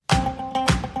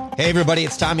Hey, everybody,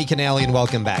 it's Tommy Canale, and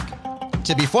welcome back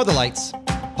to Before the Lights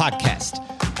podcast,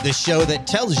 the show that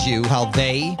tells you how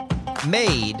they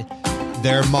made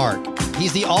their mark.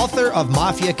 He's the author of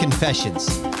Mafia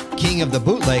Confessions, King of the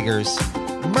Bootleggers,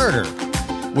 Murder,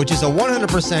 which is a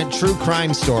 100% true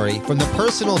crime story from the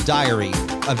personal diary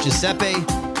of Giuseppe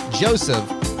Joseph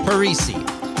Parisi.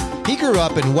 He grew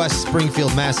up in West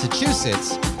Springfield,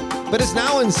 Massachusetts, but is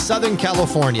now in Southern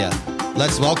California.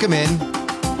 Let's welcome in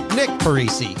Nick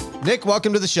Parisi. Nick,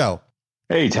 welcome to the show.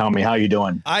 Hey, Tommy, how you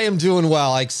doing? I am doing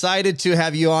well. Excited to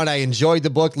have you on. I enjoyed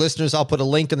the book. Listeners, I'll put a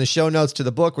link in the show notes to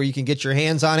the book where you can get your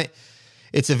hands on it.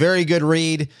 It's a very good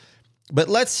read. But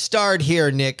let's start here,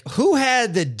 Nick. Who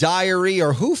had the diary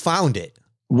or who found it?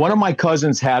 One of my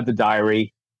cousins had the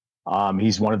diary.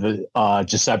 He's one of the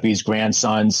Giuseppe's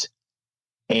grandsons.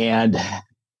 And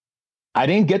I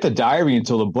didn't get the diary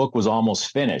until the book was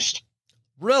almost finished.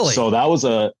 Really? So that was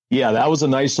a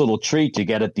nice little treat to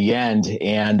get at the end.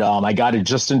 And I got it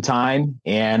just in time,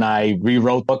 and I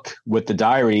rewrote the book with the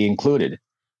diary included.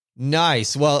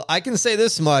 Nice. Well, I can say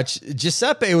this much.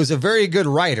 Giuseppe was a very good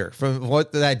writer from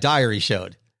what that diary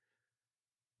showed.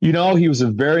 You know, he was a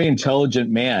very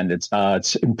intelligent man.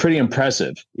 It's pretty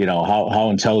impressive, you know, how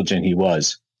intelligent he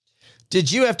was.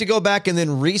 Did you have to go back and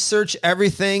then research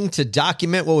everything to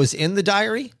document what was in the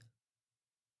diary?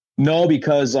 No,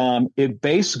 because it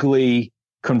basically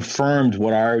confirmed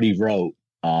what I already wrote.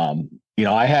 You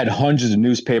know, I had hundreds of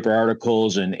newspaper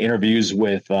articles and interviews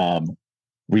with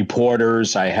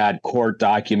reporters. I had court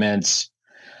documents.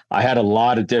 I had a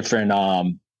lot of different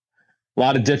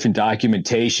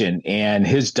documentation, and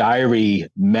his diary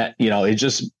it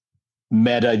just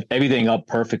met everything up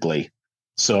perfectly.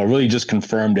 So it really just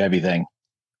confirmed everything.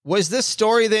 Was this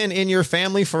story then in your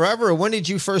family forever, or when did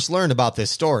you first learn about this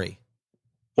story?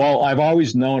 Well, I've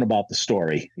always known about the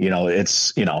story.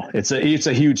 It's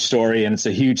a huge story, and it's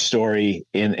a huge story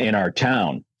in our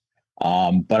town.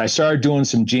 But I started doing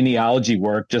some genealogy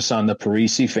work just on the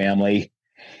Parisi family,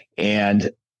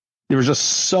 and there was just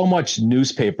so much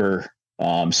newspaper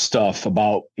stuff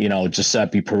about,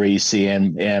 Giuseppe Parisi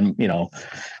and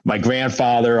my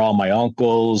grandfather, all my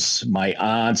uncles, my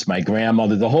aunts, my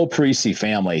grandmother, the whole Parisi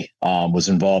family was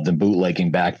involved in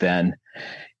bootlegging back then.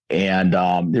 And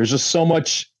there's just so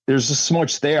much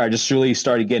there. I just really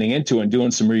started getting into it and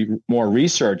doing some more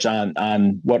research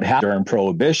on what happened during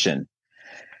Prohibition.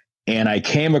 And I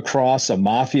came across a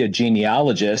Mafia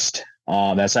genealogist.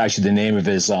 That's actually the name of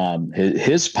his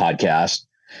podcast.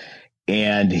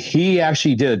 And he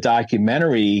actually did a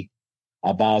documentary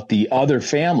about the other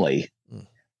family.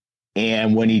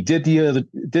 And when he did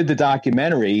the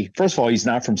documentary, first of all, he's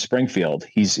not from Springfield.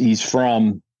 He's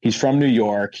from New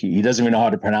York. He doesn't even know how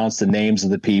to pronounce the names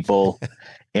of the people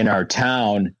in our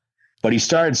town, but he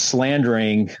started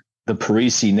slandering the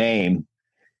Parisi name,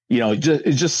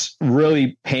 just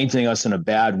really painting us in a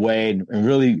bad way. And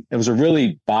really, it was a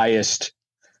really biased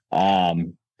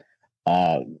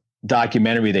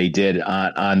documentary they did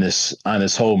on this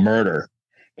whole murder.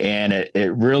 And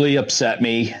it really upset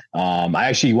me. I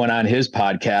actually went on his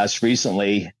podcast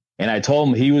recently, and I told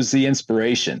him he was the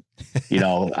inspiration.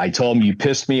 I told him, you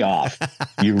pissed me off.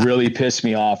 You really pissed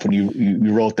me off when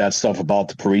you wrote that stuff about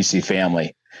the Parisi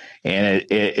family. And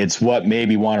it's what made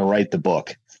me want to write the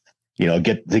book,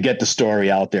 get the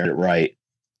story out there right.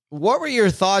 What were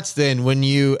your thoughts then when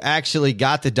you actually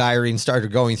got the diary and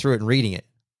started going through it and reading it?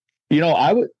 It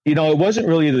wasn't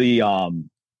really the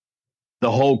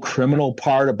whole criminal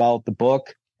part about the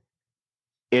book.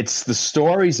 It's the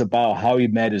stories about how he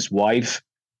met his wife.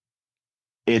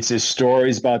 It's his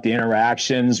stories about the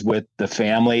interactions with the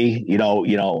family,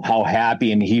 how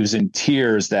happy, and he was in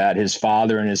tears that his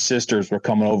father and his sisters were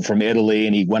coming over from Italy,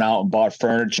 and he went out and bought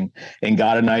furniture and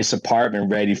got a nice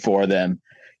apartment ready for them.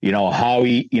 How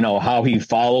he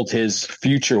followed his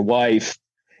future wife,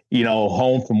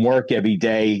 home from work every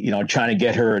day, trying to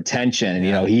get her attention.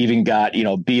 And, he even got,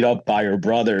 beat up by her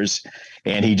brothers,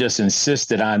 and he just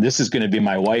insisted on, this is going to be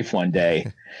my wife one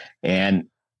day. And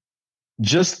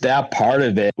just that part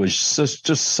of it was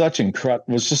just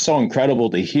so incredible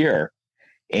to hear.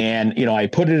 And, I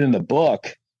put it in the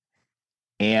book,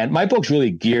 and my book's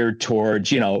really geared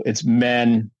towards, it's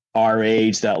men our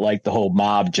age that like the whole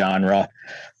mob genre.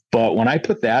 But when I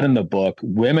put that in the book,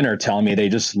 women are telling me they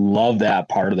just love that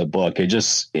part of the book. It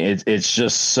just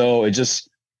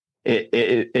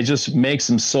makes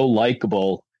them so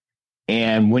likable.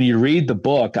 And when you read the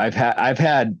book, I've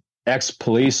had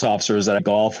ex-police officers that I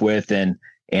golf with and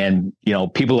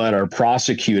people that are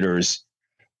prosecutors,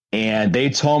 and they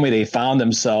told me they found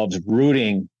themselves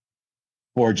rooting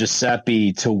for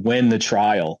Giuseppe to win the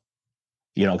trial.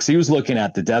 because he was looking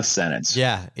at the death sentence.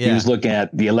 Yeah. He was looking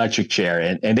at the electric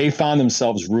chair, and they found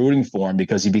themselves rooting for him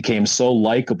because he became so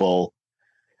likable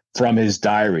from his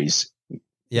diaries.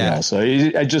 Yeah. So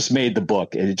I just made the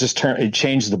book. It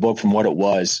changed the book from what it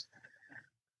was.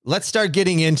 Let's start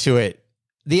getting into it.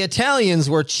 The Italians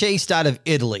were chased out of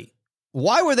Italy.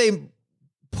 Why were they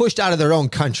pushed out of their own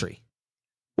country?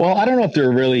 Well, I don't know if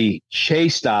they're really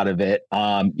chased out of it.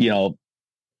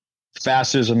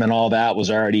 Fascism and all that was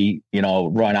already,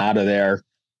 run out of there.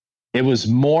 It was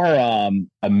more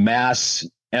a mass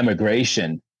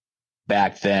emigration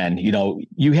back then.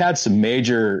 You had some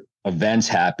major events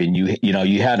happen.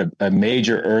 You had a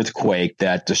major earthquake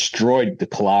that destroyed the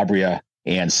Calabria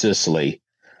and Sicily.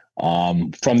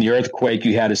 From the earthquake,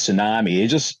 you had a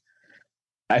tsunami.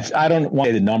 I don't want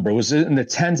to say the number. It was in the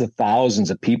tens of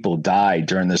thousands of people died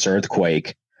during this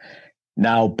earthquake.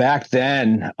 Now, back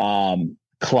then,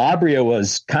 Calabria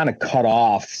was kind of cut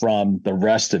off from the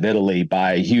rest of Italy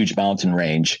by a huge mountain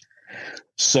range.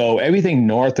 So everything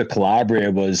north of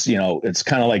Calabria was, it's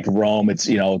kind of like Rome. It's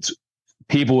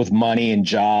people with money and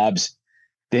jobs.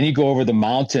 Then you go over the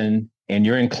mountain and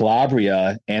you're in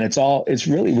Calabria, and it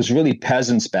was really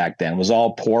peasants back then. It was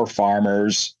all poor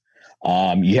farmers.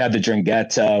 You had the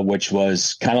 'Ndrangheta, which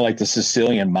was kind of like the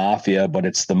Sicilian Mafia, but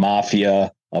it's the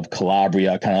Mafia of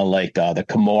Calabria, kind of like the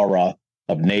Camorra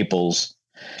of Naples.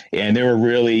 And they were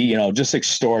really, just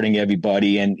extorting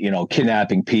everybody and,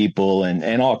 kidnapping people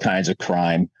and all kinds of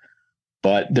crime.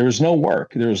 But there was no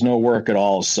work. There was no work at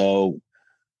all. So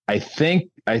I think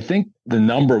the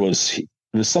number was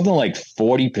something like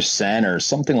 40% or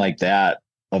something like that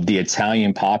of the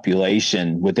Italian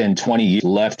population within 20 years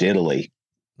left Italy.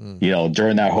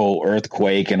 During that whole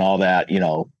earthquake and all that,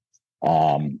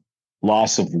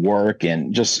 loss of work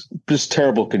and just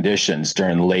terrible conditions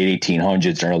during the late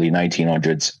 1800s, early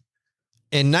 1900s.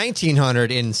 In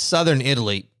 1900, in southern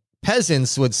Italy,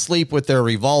 peasants would sleep with their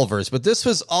revolvers, but this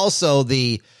was also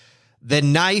the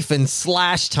knife and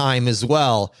slash time as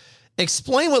well.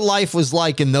 Explain what life was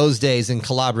like in those days in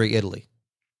Calabria, Italy.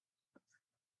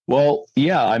 Well,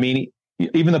 yeah, I mean,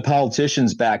 even the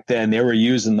politicians back then, they were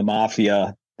using the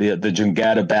Mafia, the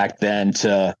 'Ndrangheta back then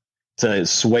to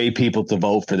sway people to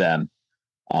vote for them.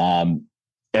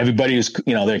 Everybody was,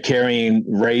 they're carrying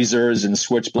razors and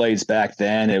switchblades back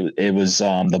then. It was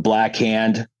the Black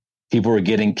Hand. People were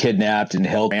getting kidnapped and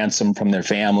held ransom from their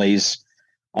families.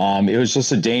 It was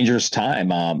just a dangerous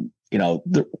time.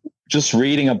 Just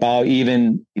reading about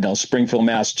even, Springfield,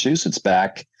 Massachusetts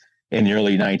back in the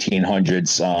early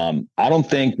 1900s. I don't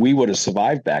think we would have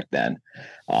survived back then.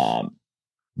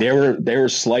 They were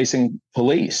slicing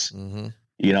police. Mm-hmm.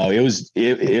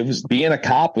 It was being a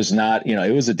cop was not,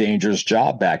 it was a dangerous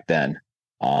job back then.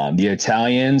 The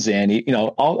Italians and,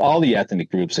 all the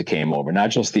ethnic groups that came over,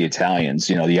 not just the Italians,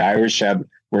 the Irish had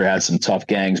some tough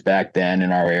gangs back then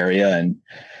in our area.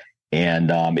 And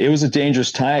it was a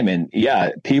dangerous time. And yeah,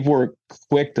 people were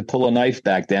quick to pull a knife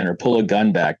back then or pull a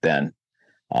gun back then.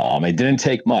 It didn't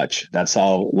take much. That's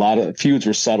how a lot of feuds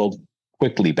were settled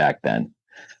quickly back then.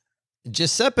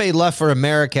 Giuseppe left for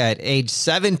America at age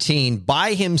 17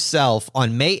 by himself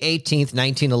on May 18th,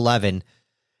 1911,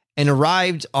 and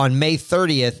arrived on May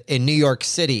 30th in New York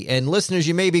City. And listeners,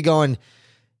 you may be going,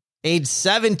 age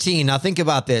 17. Now think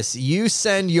about this. You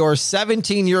send your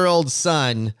 17-year-old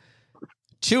son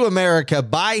to America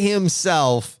by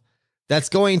himself. That's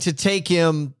going to take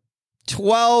him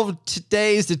 12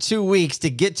 days to 2 weeks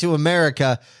to get to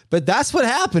America. But that's what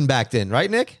happened back then, right,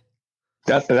 Nick?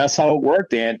 That's how it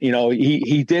worked. And,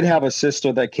 he did have a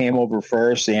sister that came over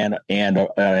first and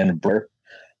a brother,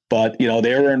 but, they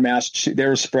were in Massachusetts, they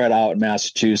were spread out in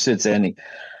Massachusetts, and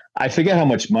I forget how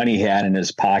much money he had in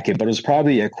his pocket, but it was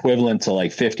probably equivalent to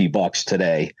like $50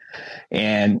 today.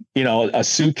 And, a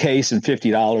suitcase and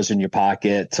 $50 in your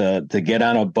pocket to get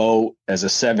on a boat as a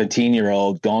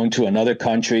 17-year-old going to another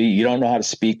country. You don't know how to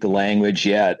speak the language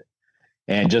yet.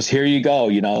 And just here you go.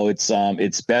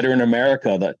 It's better in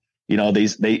America that,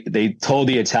 they told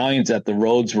the Italians that the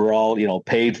roads were all,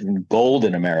 paved in gold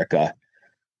in America.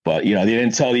 But, they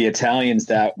didn't tell the Italians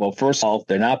that, well, first of all,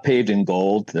 they're not paved in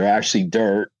gold. They're actually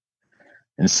dirt.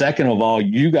 And second of all,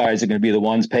 you guys are going to be the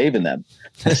ones paving them,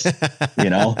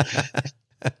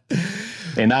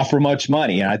 and not for much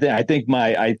money. And I think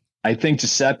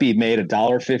Giuseppe made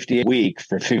 $1.50 a week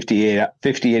for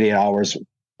 58 hours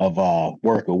of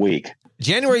work a week.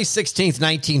 January 16th,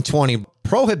 1920,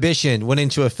 prohibition went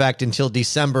into effect until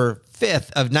December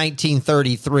 5th of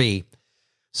 1933.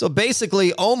 So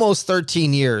basically almost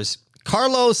 13 years.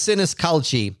 Carlo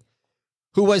Siniscalchi,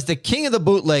 who was the king of the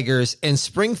bootleggers in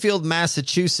Springfield,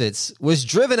 Massachusetts, was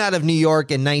driven out of New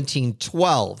York in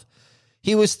 1912.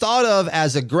 He was thought of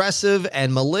as aggressive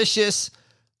and malicious.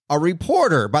 A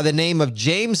reporter by the name of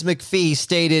James McPhee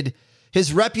stated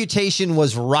his reputation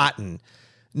was rotten.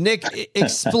 Nick,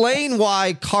 explain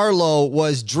why Carlo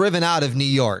was driven out of New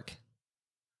York.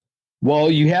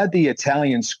 Well, you had the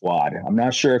Italian Squad. I'm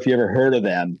not sure if you ever heard of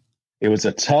them. It was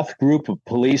a tough group of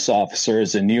police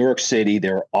officers in New York City.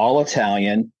 They were all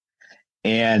Italian,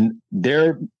 and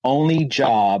their only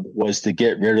job was to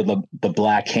get rid of the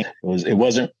Black Hand. It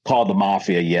wasn't called the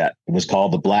Mafia yet. It was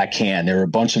called the Black Hand. They were a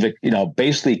bunch of,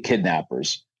 basically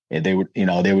kidnappers. And they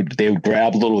would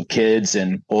grab little kids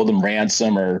and hold them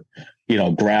ransom, or,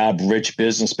 grab rich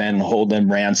businessmen and hold them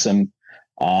ransom.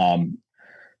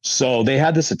 So they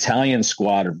had this Italian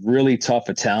squad of really tough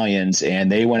Italians,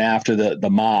 and they went after the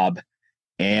mob.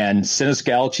 And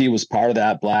Siniscalchi was part of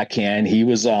that Black Hand. He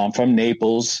was from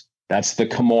Naples. That's the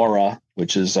Camorra,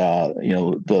 which is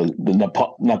the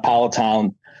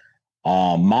Napolitan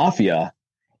mafia,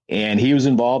 and he was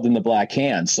involved in the Black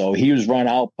Hand. So he was run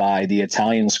out by the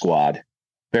Italian Squad,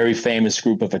 very famous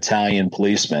group of Italian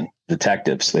policemen,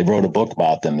 detectives. They wrote a book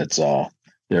about them. It's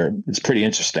pretty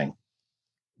interesting.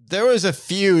 There was a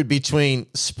feud between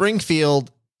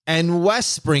Springfield and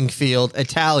West Springfield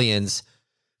Italians.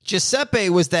 Giuseppe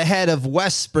was the head of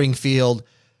West Springfield.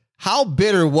 How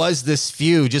bitter was this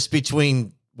feud just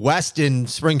between West and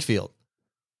Springfield?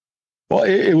 Well,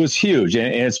 it was huge,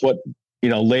 and it's what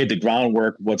laid the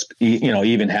groundwork. What's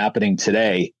even happening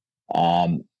today.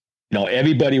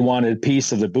 Everybody wanted a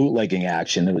piece of the bootlegging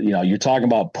action. You're talking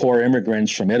about poor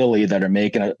immigrants from Italy that are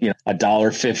making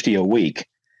 $1.50 a week.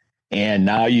 And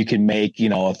now you can make,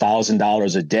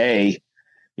 $1,000 a day.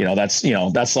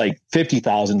 That's like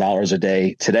 $50,000 a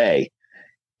day today.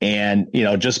 And,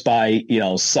 just by,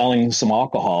 selling some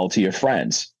alcohol to your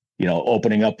friends,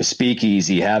 opening up a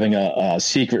speakeasy, having a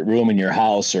secret room in your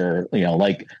house, or,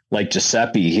 like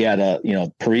Giuseppe, he had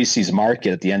Parisi's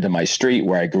market at the end of my street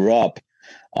where I grew up.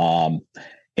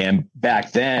 And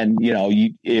back then,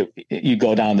 you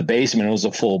go down the basement, it was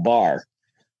a full bar.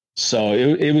 So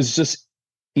it was just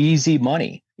easy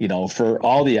money, for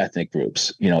all the ethnic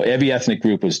groups. Every ethnic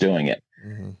group was doing it.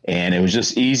 Mm-hmm. And it was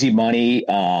just easy money.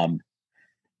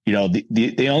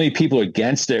 The only people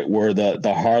against it were the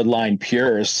hardline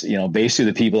purists,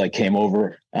 basically the people that came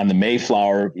over on the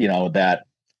Mayflower, that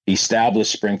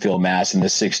established Springfield, Mass in the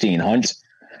 1600s.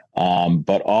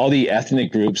 But all the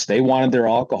ethnic groups, they wanted their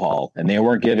alcohol and they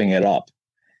weren't giving it up.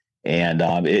 And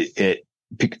it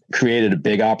created a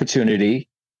big opportunity.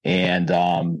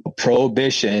 And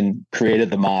Prohibition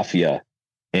created the Mafia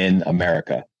in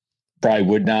America. Probably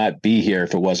would not be here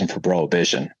if it wasn't for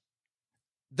Prohibition.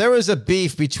 There was a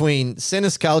beef between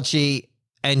Siniscalchi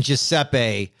and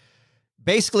Giuseppe,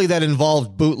 basically that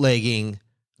involved bootlegging.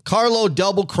 Carlo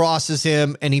double crosses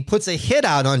him and he puts a hit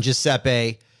out on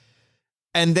Giuseppe.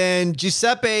 And then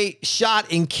Giuseppe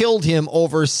shot and killed him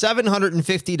over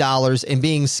 $750 and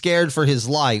being scared for his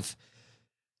life.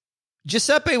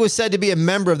 Giuseppe was said to be a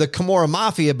member of the Camorra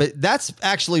Mafia, but that's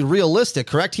actually realistic,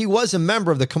 correct? He was a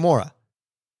member of the Camorra.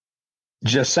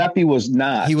 Giuseppe was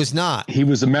not. He was not. He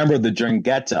was a member of the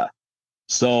 'Ndrangheta.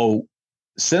 So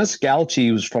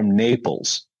Siniscalchi was from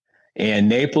Naples, and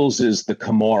Naples is the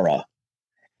Camorra.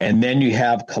 And then you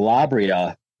have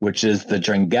Calabria, which is the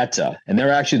 'Ndrangheta. And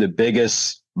they're actually the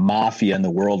biggest mafia in the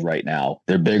world right now.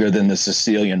 They're bigger than the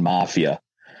Sicilian mafia.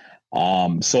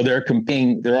 So they're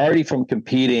competing. They're already from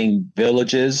competing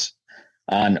villages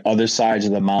on other sides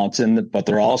of the mountain, but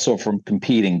they're also from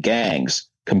competing gangs,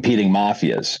 competing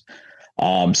mafias.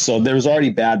 So there was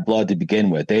already bad blood to begin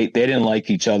with. They didn't like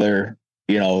each other,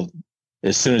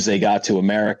 as soon as they got to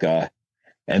America.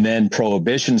 And then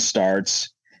Prohibition starts,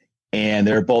 and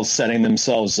they're both setting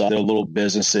themselves up, their little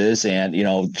businesses. And,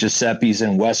 Giuseppe's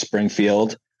in West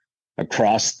Springfield.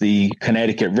 Across the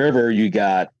Connecticut River, you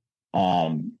got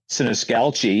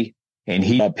Siniscalchi, and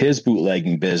he up his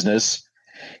bootlegging business.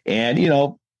 And,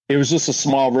 it was just a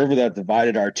small river that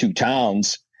divided our two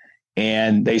towns.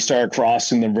 And they started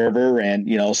crossing the river and,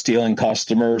 stealing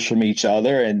customers from each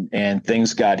other, and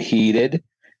things got heated.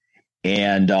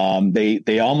 And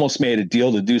they almost made a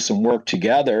deal to do some work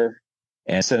together.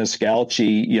 And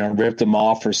Siniscalchi, ripped them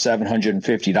off for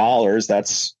 $750.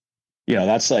 That's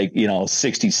like,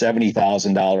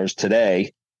 $60,000-$70,000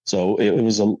 today. So it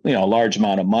was a large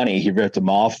amount of money he ripped them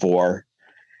off for.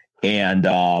 And,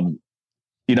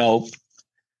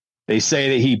 they say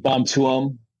that he bumped to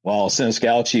him while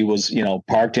Siniscalchi was,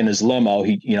 parked in his limo.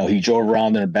 He drove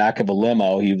around in the back of a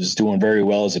limo. He was doing very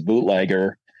well as a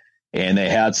bootlegger, and they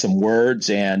had some words,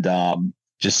 and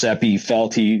Giuseppe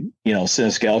felt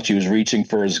Siniscalchi was reaching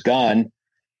for his gun,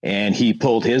 and he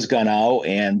pulled his gun out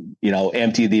and,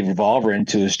 emptied the revolver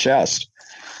into his chest.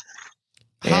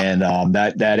 And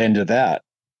that ended that.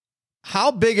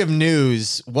 How big of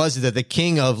news was it that the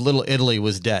king of Little Italy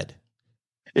was dead?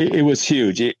 It was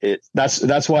huge.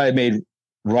 That's why I made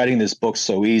writing this book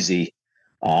so easy.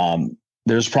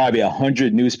 There's probably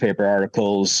 100 newspaper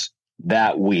articles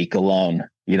that week alone,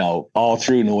 all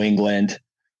through New England.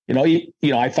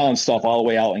 I found stuff all the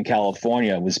way out in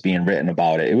California was being written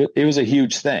about it. It was a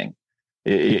huge thing.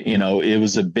 It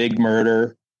was a big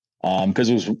murder because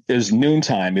it was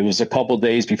noontime. It was a couple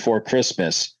days before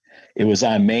Christmas. It was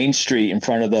on Main Street in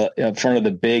front of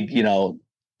the big,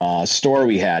 store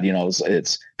we had.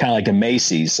 It's kind of like a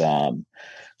Macy's.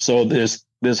 So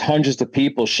there's hundreds of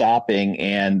people shopping,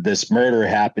 and this murder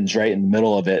happens right in the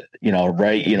middle of it.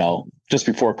 Just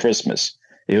before Christmas.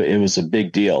 It was a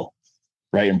big deal,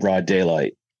 right in broad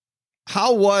daylight.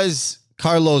 How was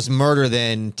Carlo's murder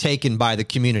then taken by the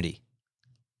community?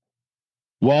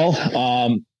 Well,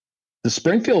 the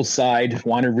Springfield side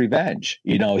wanted revenge.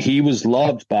 He was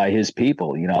loved by his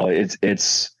people.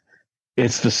 It's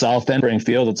the South End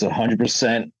Springfield. It's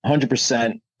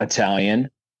 100% Italian,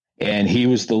 and he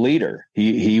was the leader.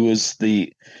 He was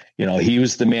the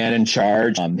man in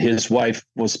charge. His wife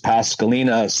was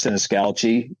Pasqualina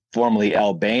Siniscalchi, formerly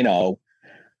Albano.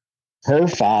 Her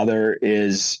father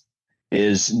is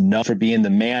known for being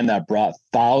the man that brought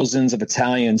thousands of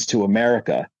Italians to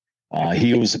America.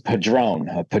 He was a padrone.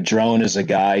 A padrone is a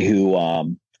guy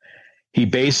who he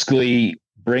basically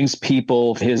brings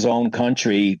people of his own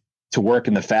country to work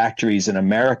in the factories in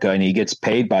America, and he gets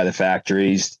paid by the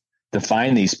factories to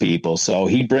find these people. So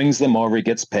he brings them over, he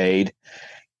gets paid,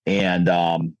 and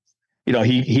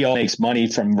he all makes money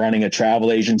from running a travel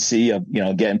agency of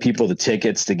getting people the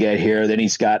tickets to get here. Then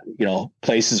he's got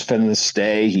places for them to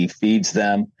stay. He feeds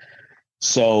them.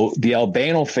 So the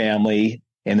Albano family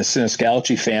and the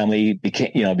Siniscalchi family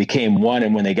became one,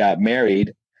 and when they got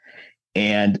married,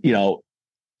 and it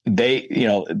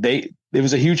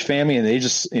was a huge family, and they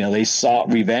just they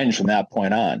sought revenge from that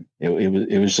point on.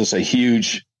 It was just a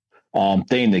huge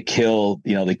thing to kill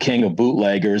the king of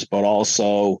bootleggers, but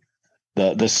also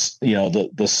the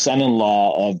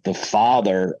son-in-law of the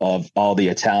father of all the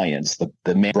Italians.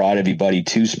 The man brought everybody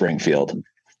to Springfield.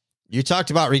 You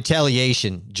talked about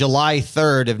retaliation. July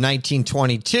 3rd of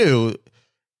 1922.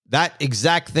 That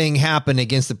exact thing happened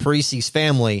against the Parisi's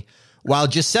family while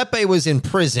Giuseppe was in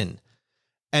prison.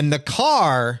 And the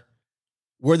car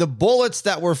where the bullets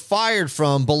that were fired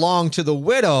from belonged to the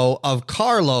widow of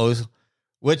Carlos,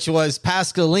 which was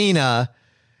Pasqualina.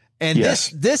 And yes,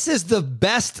 this is the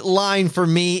best line for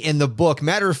me in the book.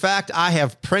 Matter of fact, I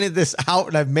have printed this out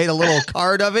and I've made a little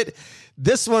card of it.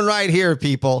 This one right here,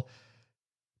 people.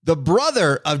 The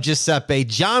brother of Giuseppe,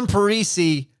 John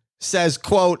Parisi, says,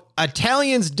 quote,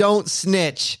 "Italians don't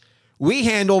snitch. We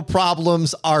handle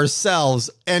problems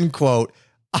ourselves," end quote.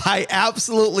 I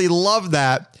absolutely love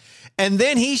that. And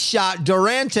then he shot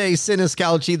Durante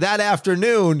Siniscalchi that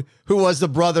afternoon, who was the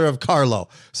brother of Carlo.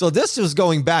 So this was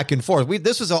going back and forth.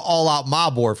 This was an all-out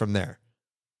mob war from there.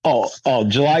 Oh,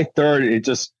 July 3rd, it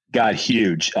just got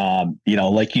huge.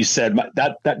 Like you said,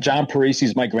 that John Parisi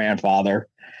is my grandfather.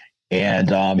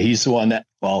 And he's the one that,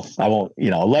 I won't,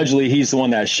 allegedly he's the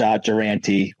one that shot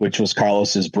Durante, which was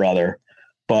Carlos's brother.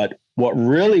 But what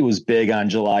really was big on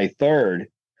July 3rd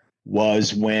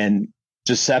was when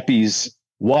Giuseppe's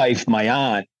wife, my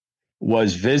aunt,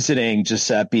 was visiting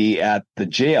Giuseppe at the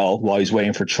jail while he's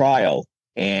waiting for trial.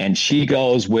 And she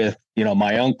goes with,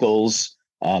 my uncles,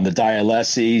 the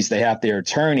Dialessis, they have their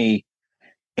attorney,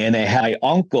 and they have my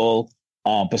uncle,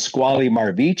 Pasquale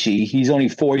Marvici. He's only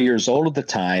 4 years old at the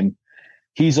time.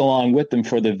 He's along with them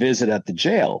for the visit at the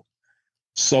jail.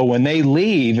 So when they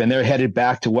leave and they're headed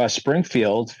back to West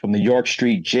Springfield from the York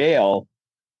Street jail,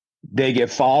 they get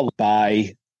followed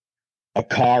by a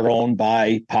car owned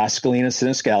by Pasqualina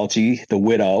Siniscalchi, the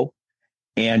widow,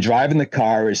 and driving the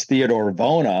car is Theodore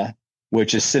Vona,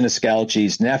 which is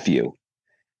Siniscalchi's nephew,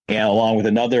 and along with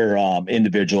another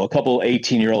individual, a couple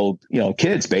 18-year-old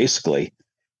kids basically.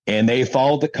 And they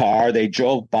followed the car, they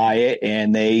drove by it,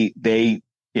 and they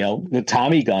with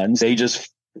Tommy guns, they just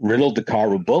riddled the car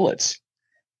with bullets.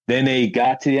 Then they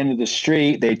got to the end of the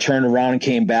street, they turned around and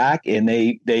came back, and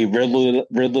they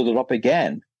riddled it up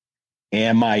again.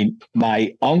 And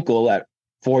my uncle, at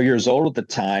 4 years old at the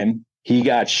time, he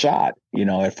got shot,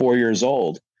 at 4 years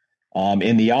old,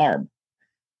 in the arm.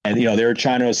 And, they were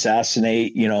trying to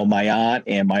assassinate, my aunt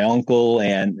and my uncle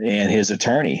and his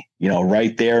attorney,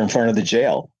 right there in front of the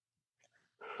jail.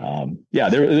 They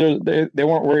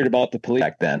weren't worried about the police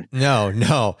back then.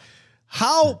 No.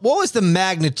 What was the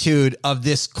magnitude of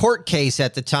this court case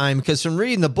at the time? Because from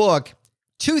reading the book,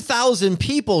 2,000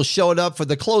 people showed up for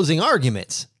the closing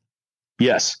arguments.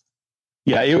 Yes.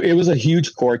 Yeah, it was a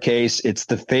huge court case. It's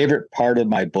the favorite part of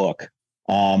my book.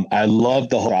 I love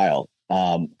the whole trial.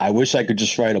 I wish I could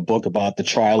just write a book about the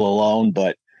trial alone,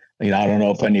 but I don't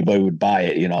know if anybody would buy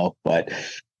it, but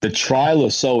the trial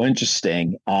is so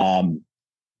interesting.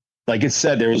 Like it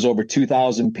said, there was over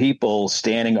 2,000 people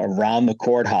standing around the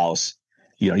courthouse.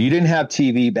 You didn't have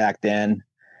TV back then.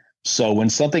 So when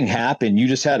something happened, you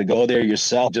just had to go there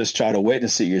yourself, just try to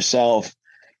witness it yourself.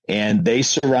 And they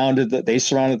surrounded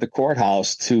the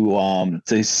courthouse to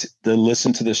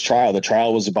listen to this trial. The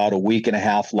trial was about a week and a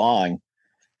half long,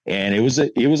 and it was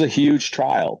a huge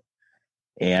trial.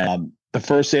 And the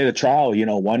first day of the trial,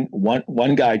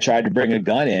 one guy tried to bring a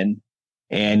gun in,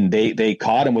 and they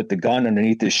caught him with the gun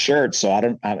underneath his shirt. So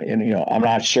I'm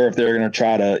not sure if they're going to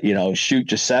try to shoot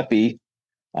Giuseppe,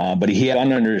 but he had a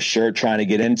gun under his shirt trying to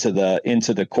get into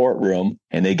the courtroom,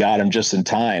 and they got him just in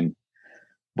time.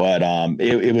 But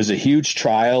it was a huge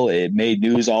trial. It made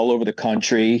news all over the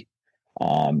country.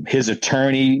 His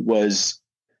attorney was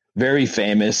very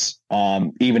famous,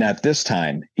 even at this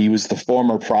time. He was the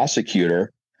former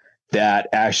prosecutor that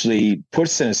actually put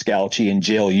Siniscalchi in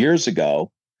jail years ago,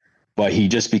 but he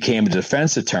just became a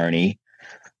defense attorney.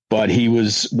 But he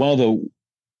was one of the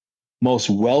most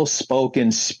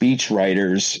well-spoken speech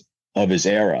writers of his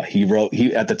era.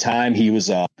 At the time he was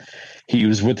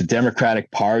with the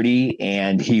Democratic Party,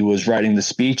 and he was writing the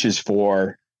speeches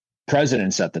for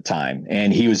presidents at the time.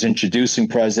 And he was introducing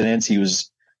presidents. He was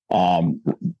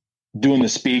doing the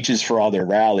speeches for all their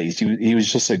rallies. He was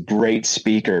just a great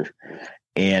speaker.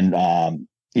 And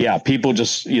people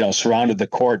just, surrounded the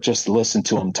court just to listen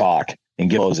to him talk and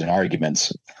give closing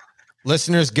arguments.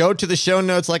 Listeners, go to the show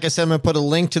notes. Like I said, I'm going to put a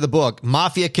link to the book,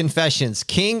 Mafia Confessions,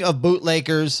 King of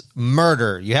Bootleggers,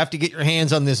 Murder. You have to get your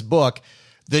hands on this book.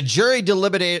 The jury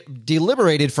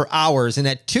deliberated for hours, and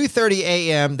at 2:30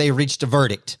 a.m., they reached a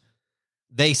verdict.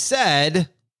 They said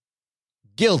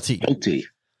guilty. Guilty.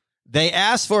 They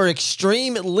asked for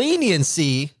extreme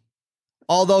leniency,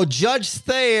 although Judge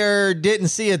Thayer didn't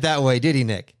see it that way, did he,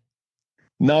 Nick?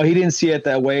 No, he didn't see it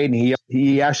that way, and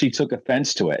he actually took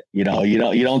offense to it. You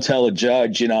don't tell a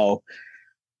judge,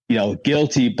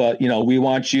 guilty, but we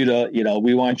want you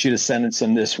to sentence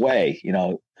him this way.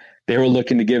 They were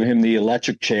looking to give him the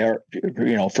electric chair,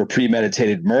 for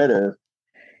premeditated murder,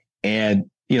 and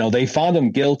they found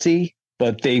him guilty,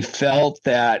 but they felt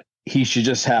that he should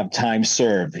just have time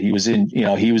served. He was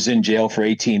in jail for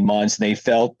 18 months, and they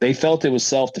felt it was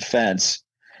self-defense.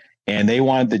 And they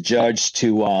wanted the judge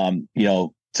to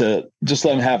just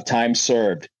let him have time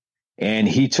served. And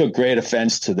he took great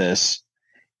offense to this.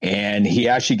 And he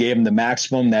actually gave him the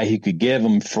maximum that he could give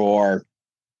him for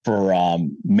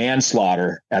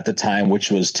manslaughter at the time, which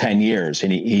was 10 years.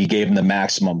 And he gave him the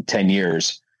maximum 10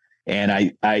 years. And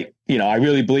I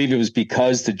really believe it was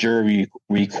because the jury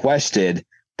requested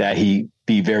that he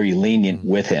be very lenient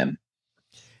with him.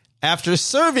 After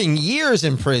serving years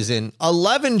in prison,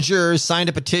 11 jurors signed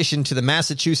a petition to the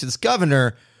Massachusetts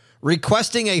governor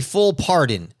requesting a full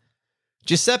pardon.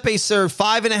 Giuseppe served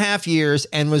 5.5 years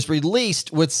and was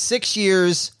released with 6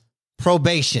 years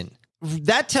probation.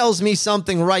 That tells me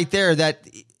something right there, that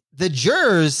the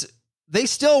jurors, they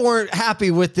still weren't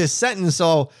happy with this sentence.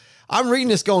 So I'm reading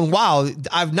this going, wow,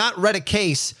 I've not read a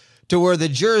case to where the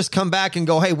jurors come back and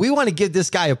go, hey, we want to give this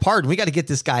guy a pardon. We got to get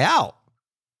this guy out.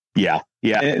 Yeah.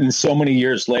 Yeah. And so many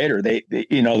years later,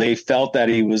 they felt that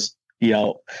he was,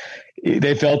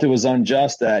 they felt it was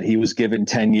unjust that he was given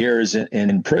 10 years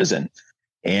in prison.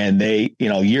 And they,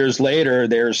 years later,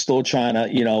 they're still trying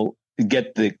to,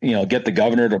 get the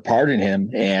governor to pardon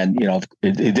him. And,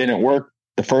 it didn't work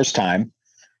the first time.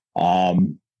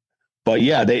 But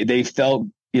yeah, they felt,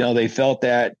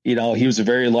 that, he was a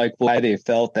very likable guy. They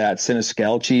felt that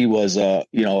Siniscalchi was a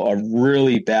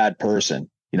really bad person.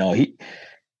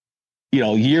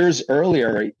 Years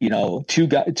earlier,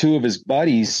 two of his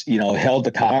buddies, held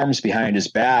the arms behind his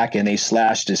back and they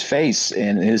slashed his face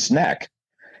and his neck.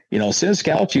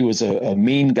 Siniscalchi was a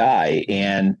mean guy.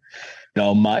 And,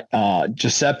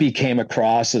 Giuseppe came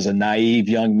across as a naive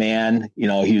young man.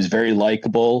 He was very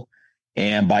likable.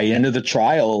 And by the end of the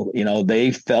trial,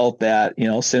 they felt that,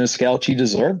 Siniscalchi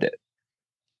deserved it.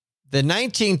 The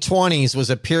 1920s was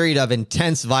a period of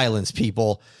intense violence,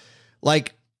 people.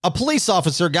 Like, a police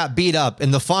officer got beat up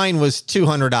and the fine was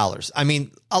 $200. I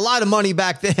mean, a lot of money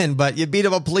back then, but you beat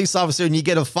up a police officer and you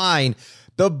get a fine.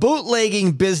 The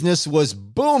bootlegging business was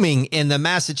booming in the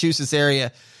Massachusetts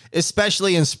area,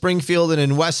 especially in Springfield and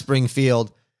in West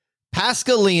Springfield.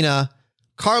 Pascalina,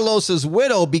 Carlos's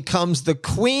widow, becomes the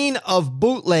queen of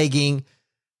bootlegging.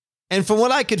 And from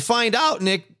what I could find out,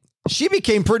 Nick, she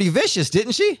became pretty vicious,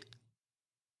 didn't she?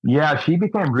 Yeah, she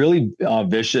became really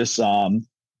vicious.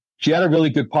 She had a really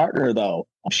good partner, though.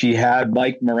 She had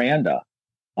Mike Miranda,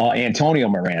 Antonio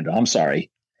Miranda. I'm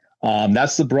sorry.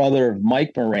 That's the brother of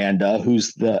Mike Miranda,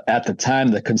 who's at the time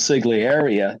the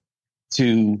consigliere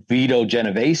to Vito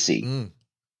Genovese. Mm.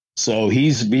 So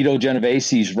he's Vito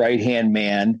Genovese's right-hand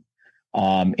man.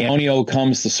 Antonio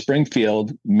comes to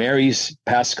Springfield, marries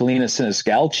Pascalina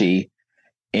Siniscalchi,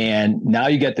 and now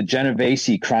you get the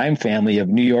Genovese crime family of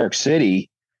New York City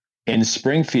in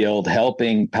Springfield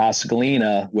helping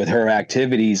Pascalina with her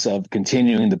activities of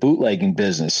continuing the bootlegging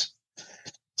business.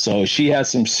 So she had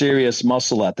some serious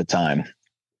muscle at the time.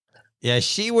 Yeah,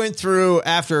 she went through,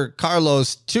 after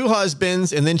Carlos, 2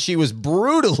 husbands, and then she was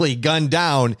brutally gunned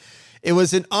down. It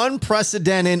was an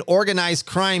unprecedented organized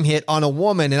crime hit on a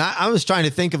woman. And I was trying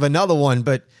to think of another one,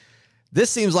 but this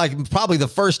seems like probably the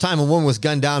first time a woman was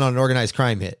gunned down on an organized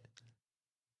crime hit.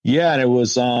 Yeah, and it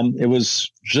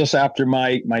was just after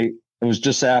it was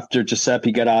just after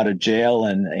Giuseppe got out of jail,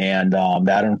 and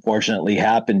that unfortunately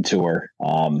happened to her.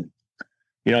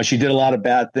 She did a lot of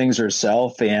bad things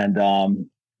herself, and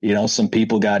some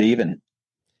people got even.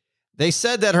 They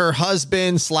said that her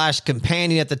husband /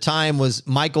 companion at the time was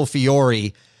Michael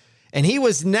Fiore, and he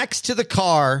was next to the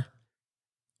car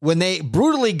when they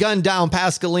brutally gunned down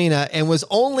Pascalina and was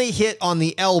only hit on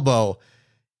the elbow.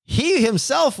 He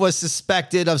himself was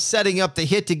suspected of setting up the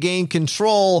hit to gain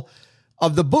control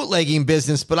of the bootlegging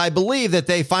business, but I believe that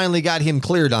they finally got him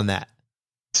cleared on that.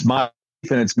 It's my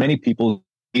belief, and it's many people's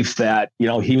belief that,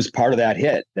 he was part of that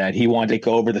hit, that he wanted to take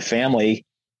over the family,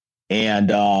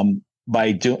 and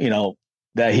by doing,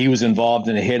 that he was involved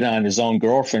in a hit on his own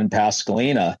girlfriend,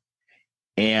 Pascalina.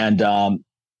 And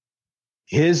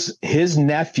his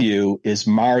nephew is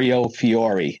Mario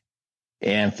Fiore.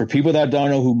 And for people that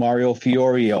don't know who Mario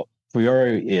Fiore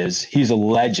is, he's a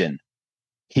legend.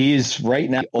 He's right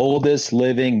now the oldest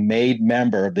living made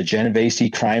member of the Genovese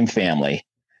crime family.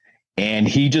 And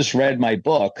he just read my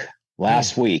book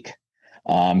last week.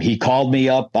 He called me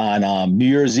up on New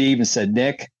Year's Eve and said,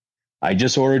 "Nick, I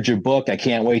just ordered your book. I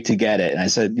can't wait to get it." And I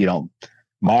said,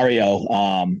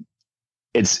 Mario,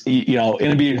 it's,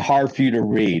 it'll be hard for you to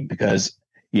read because,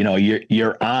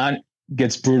 your aunt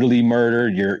gets brutally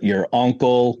murdered, your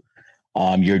uncle,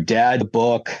 your dad, the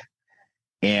book,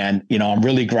 and, I'm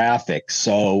really graphic.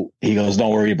 So he goes,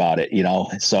 "Don't worry about it."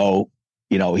 So,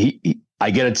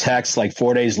 I get a text like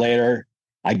 4 days later.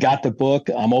 "I got the book.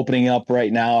 I'm opening up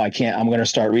right now. I'm going to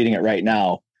start reading it right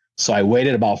now." So I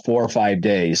waited about 4 or 5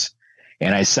 days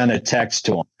and I sent a text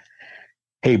to him.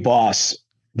 "Hey boss,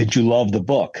 did you love the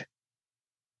book?"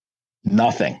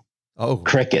 Nothing. Oh,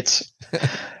 crickets.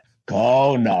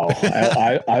 Oh no.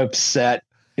 I upset.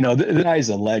 The guy's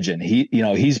a legend.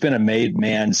 He's been a made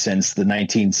man since the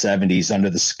 1970s under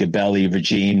the Scabelli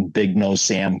regime, Big Nose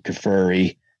Sam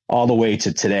Kafuri, all the way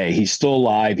to today. He's still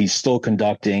alive. He's still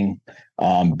conducting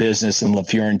business in La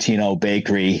Fiorentino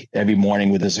Bakery every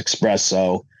morning with his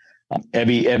espresso.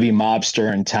 Every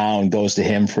mobster in town goes to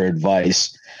him for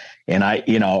advice. And I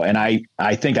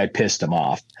think I pissed him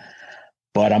off.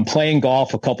 But I'm playing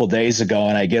golf a couple of days ago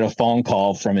and I get a phone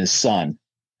call from his son.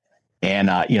 And,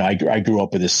 I grew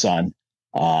up with his son.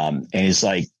 And he's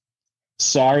like,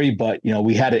 "Sorry, but,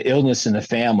 we had an illness in the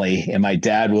family and my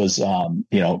dad was,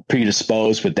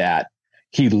 predisposed with that.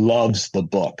 He loves the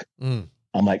book." Mm.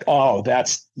 I'm like, "Oh,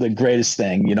 that's the greatest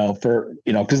thing,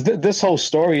 because this whole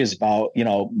story is about,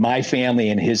 my family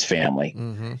and his family."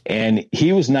 Mm-hmm. And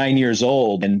he was 9 years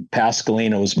old and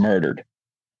Pascalina was murdered.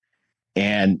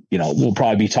 And, we'll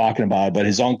probably be talking about it, but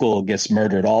his uncle gets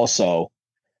murdered also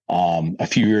a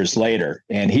few years later.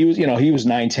 And he was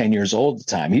 9-10 years old at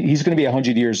the time. He's going to be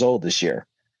 100 years old this year.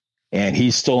 And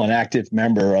he's still an active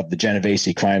member of the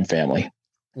Genovese crime family.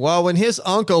 Well, when his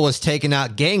uncle was taken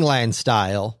out gangland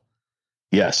style,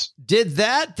 yes. Did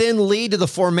that then lead to the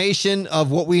formation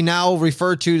of what we now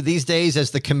refer to these days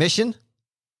as the Commission?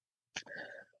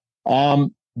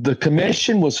 The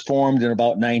commission was formed in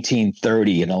about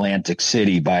 1930 in Atlantic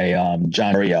City by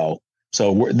John Rio.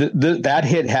 So that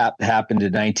hit happened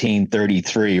in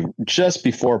 1933, just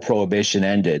before Prohibition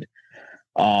ended.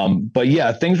 But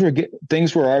yeah, things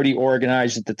were already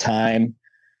organized at the time.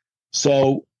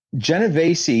 So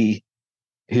Genovese,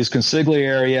 his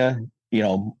consigliere,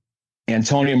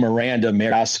 Antonio Miranda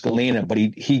married Pascalina, but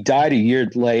he died a year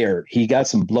later. He got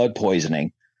some blood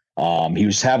poisoning. He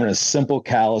was having a simple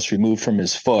callus removed from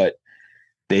his foot.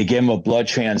 They gave him a blood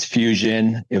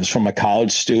transfusion. It was from a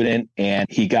college student, and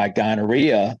he got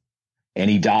gonorrhea, and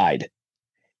he died.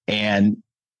 And,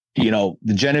 the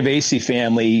Genovese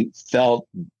family felt,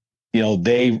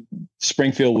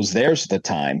 Springfield was theirs at the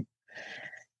time.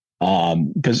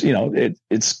 Because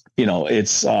it's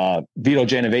Vito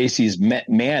Genovese's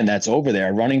man that's over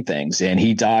there running things, and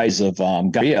he dies of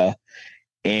gonorrhea,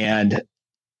 and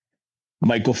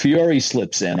Michael Fiore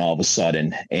slips in all of a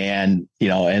sudden, and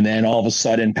then all of a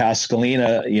sudden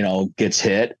Pascalina gets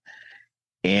hit,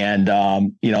 and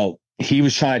he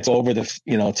was trying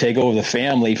to take over the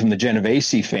family from the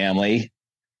Genovese family.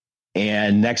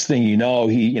 And next thing you know,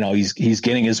 he's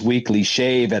getting his weekly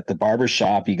shave at the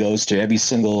barbershop. He goes to every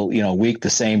single, week, the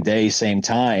same day, same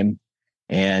time.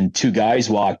 And two guys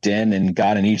walked in and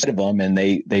got in each of them, and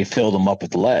they filled them up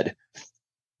with lead.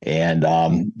 And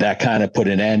that kind of put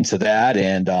an end to that.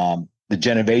 And the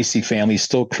Genovese family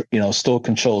still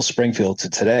controls Springfield to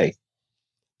today.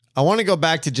 I want to go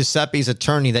back to Giuseppe's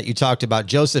attorney that you talked about,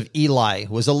 Joseph Ely,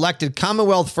 who was elected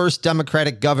Commonwealth first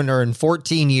Democratic governor in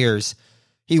 14 years.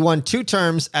 He won 2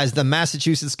 terms as the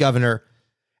Massachusetts governor,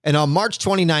 and on March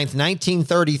 29th,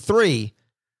 1933,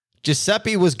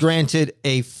 Giuseppe was granted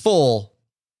a full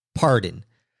pardon.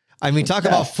 I mean, talk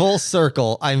about full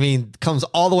circle. I mean, comes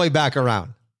all the way back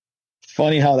around.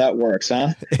 Funny how that works,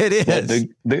 huh? It is.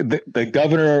 The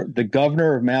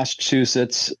governor of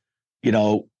Massachusetts,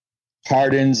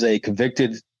 pardons a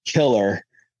convicted killer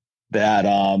that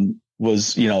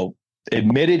was,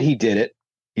 admitted he did it.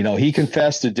 He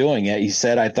confessed to doing it. He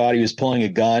said, I thought he was pulling a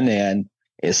gun, and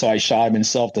so I shot him in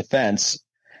self-defense.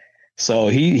 So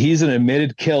he's an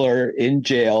admitted killer in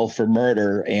jail for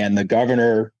murder, and the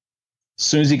governor, as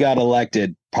soon as he got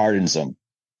elected, pardons him.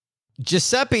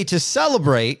 Giuseppe, to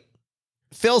celebrate,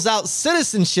 fills out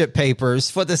citizenship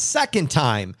papers for the second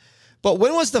time. But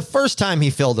when was the first time he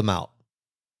filled them out?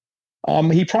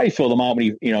 He probably filled them out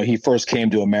when he first came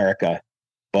to America,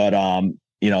 but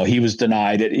he was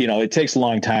denied it. It takes a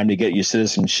long time to get your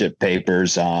citizenship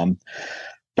papers.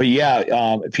 But yeah,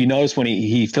 if you notice when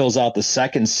he fills out the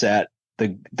second set,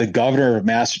 the governor of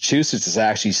Massachusetts is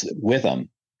actually with him.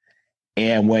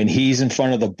 And when he's in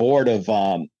front of the board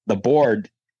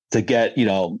to get,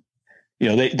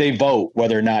 they vote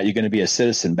whether or not you're going to be a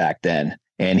citizen back then.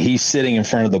 And he's sitting in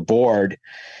front of the board,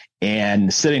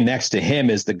 and sitting next to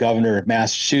him is the governor of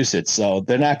Massachusetts. So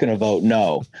they're not going to vote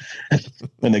no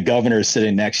when the governor is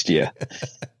sitting next to you.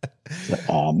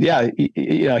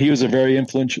 He was a very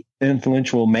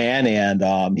influential man,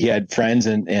 and he had friends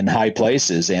in high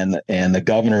places, and the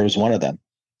governor was one of them.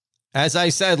 As I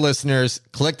said, listeners,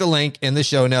 click the link in the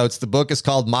show notes. The book is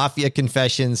called Mafia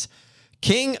Confessions,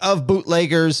 King of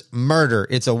Bootleggers Murder.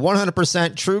 It's a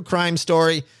 100% true crime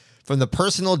story from the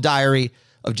personal diary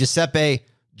of Giuseppe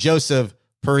Joseph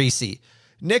Parisi.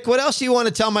 Nick, what else do you want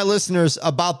to tell my listeners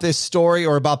about this story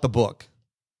or about the book?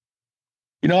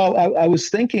 I was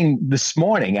thinking this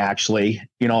morning, actually,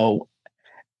 and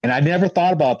I never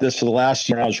thought about this for the last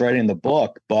year when I was writing the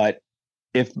book, but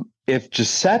if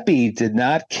Giuseppe did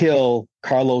not kill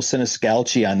Carlo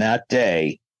Siniscalchi on that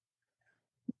day,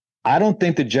 I don't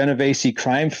think the Genovese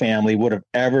crime family would have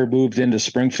ever moved into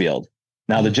Springfield.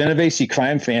 Now, the Genovese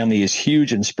crime family is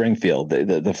huge in Springfield,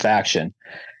 the faction.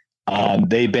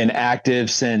 They've been active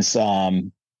since about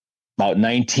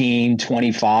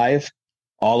 1925,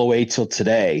 all the way till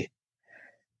today.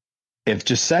 If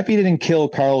Giuseppe didn't kill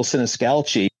Carlo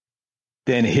Siniscalchi,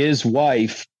 then his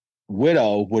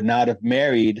widow would not have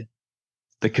married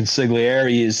the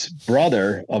consiglieri's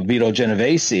brother of Vito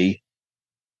Genovese.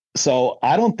 So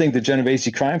I don't think the Genovese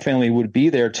crime family would be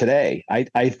there today.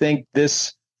 I think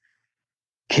this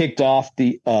kicked off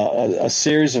a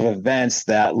series of events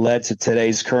that led to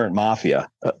today's current mafia.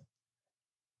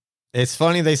 It's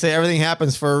funny, they say everything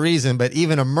happens for a reason, but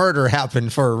even a murder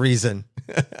happened for a reason.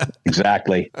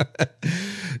 Exactly.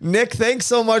 Nick, thanks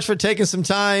so much for taking some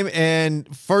time,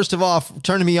 and first of all,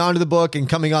 turning me on to the book and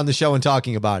coming on the show and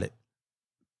talking about it.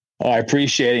 Oh, I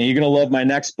appreciate it. You're going to love my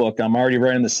next book. I'm already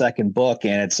writing the second book,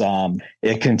 and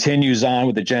it continues on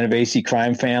with the Genovese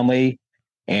crime family.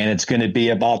 And it's going to be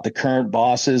about the current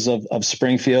bosses of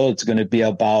Springfield. It's going to be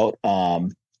about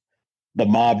the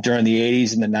mob during the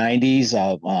 80s and the 90s.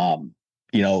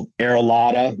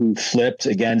 Arolata, who flipped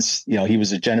against, he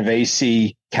was a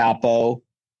Genovese capo.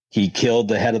 He killed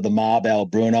the head of the mob, Al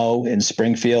Bruno, in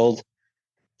Springfield.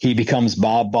 He becomes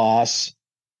mob boss.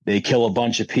 They kill a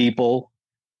bunch of people.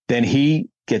 Then he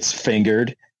gets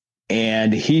fingered,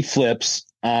 and he flips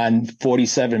on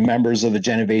 47 members of the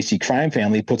Genovese crime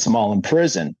family, puts them all in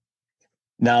prison.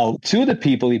 Now, 2 of the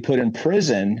people he put in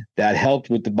prison that helped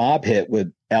with the mob hit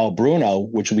with Al Bruno,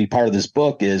 which will be part of this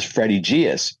book, is Freddie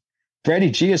Gius.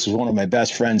 Freddie Gius was one of my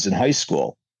best friends in high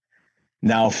school.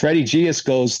 Now, Freddie Gius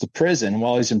goes to prison.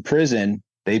 While he's in prison,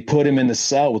 they put him in the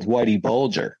cell with Whitey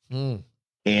Bulger.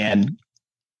 And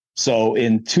so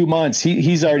in 2 months,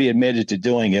 he's already admitted to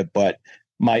doing it, but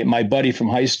my buddy from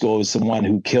high school was the one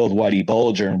who killed Whitey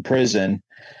Bulger in prison.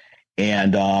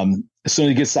 And as soon as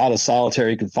he gets out of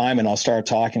solitary confinement, I'll start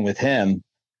talking with him.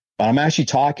 But I'm actually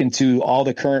talking to all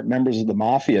the current members of the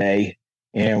Mafia today,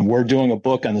 and we're doing a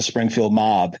book on the Springfield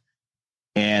mob.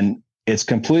 And it's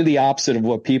completely opposite of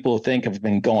what people think have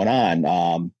been going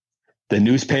on. The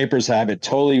newspapers have it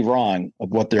totally wrong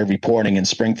of what they're reporting in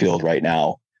Springfield right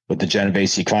now with the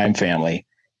Genovese crime family.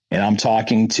 And I'm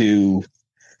talking to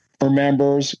former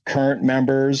members, current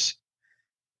members,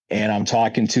 and I'm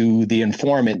talking to the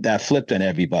informant that flipped on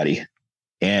everybody.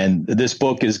 And this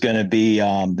book is going to be,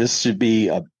 this should be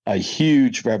a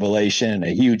huge revelation,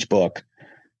 a huge book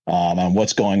on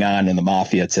what's going on in the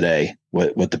Mafia today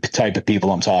with the type of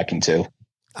people I'm talking to.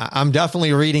 I'm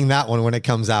definitely reading that one when it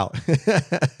comes out.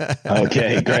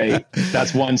 Okay, great.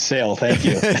 That's one sale. Thank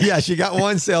you. Yes, you got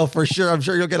one sale for sure. I'm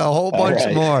sure you'll get a whole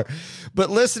bunch more. But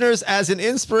listeners, as an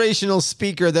inspirational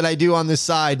speaker that I do on this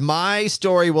side, my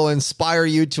story will inspire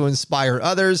you to inspire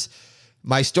others.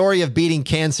 My story of beating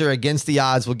cancer against the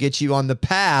odds will get you on the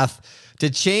path to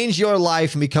change your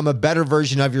life and become a better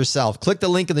version of yourself. Click the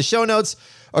link in the show notes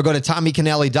or go to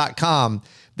TommyKennelly.com.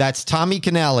 That's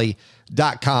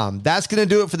TommyKennelly.com. That's going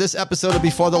to do it for this episode of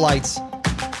Before the Lights.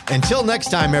 Until next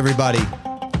time, everybody,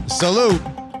 salute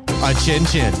a chin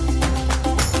chin.